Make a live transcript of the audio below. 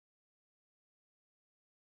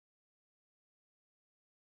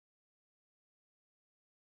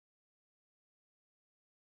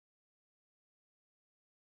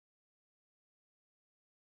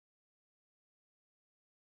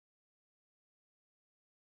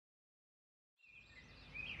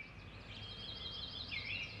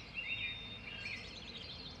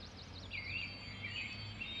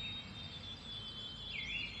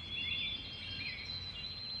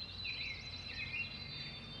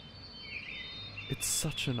It's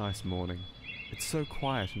such a nice morning. It's so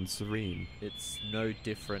quiet and serene. It's no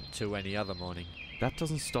different to any other morning. That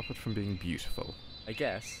doesn't stop it from being beautiful. I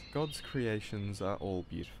guess. God's creations are all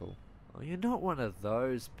beautiful. Well, you're not one of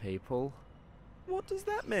those people. What does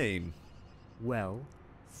that mean? Well,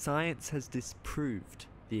 science has disproved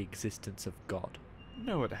the existence of God.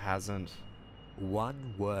 No, it hasn't.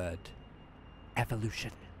 One word.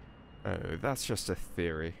 Evolution. Oh, that's just a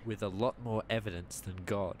theory. With a lot more evidence than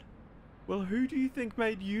God. Well, who do you think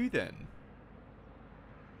made you then?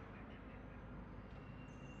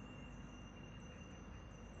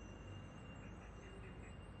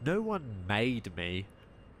 No one made me.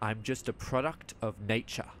 I'm just a product of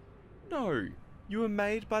nature. No, you were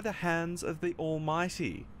made by the hands of the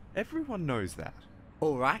Almighty. Everyone knows that.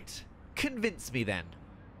 Alright, convince me then.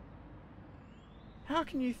 How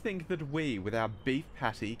can you think that we, with our beef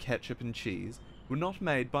patty, ketchup and cheese, were not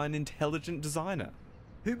made by an intelligent designer?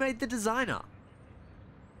 Who made the designer?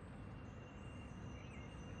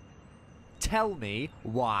 Tell me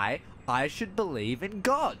why I should believe in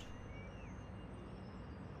God.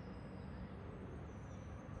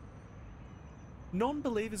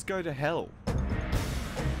 Non-believers go to hell.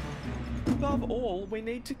 Above all, we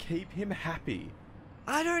need to keep him happy.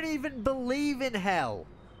 I don't even believe in hell.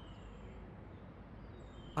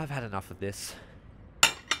 I've had enough of this.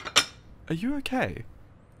 Are you okay?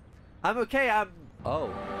 I'm okay,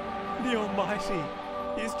 Oh. The Almighty,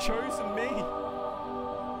 He has chosen me.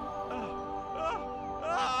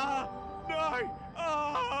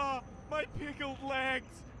 No! My pickled legs!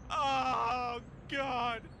 Oh,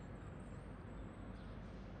 God!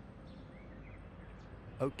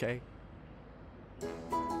 Okay.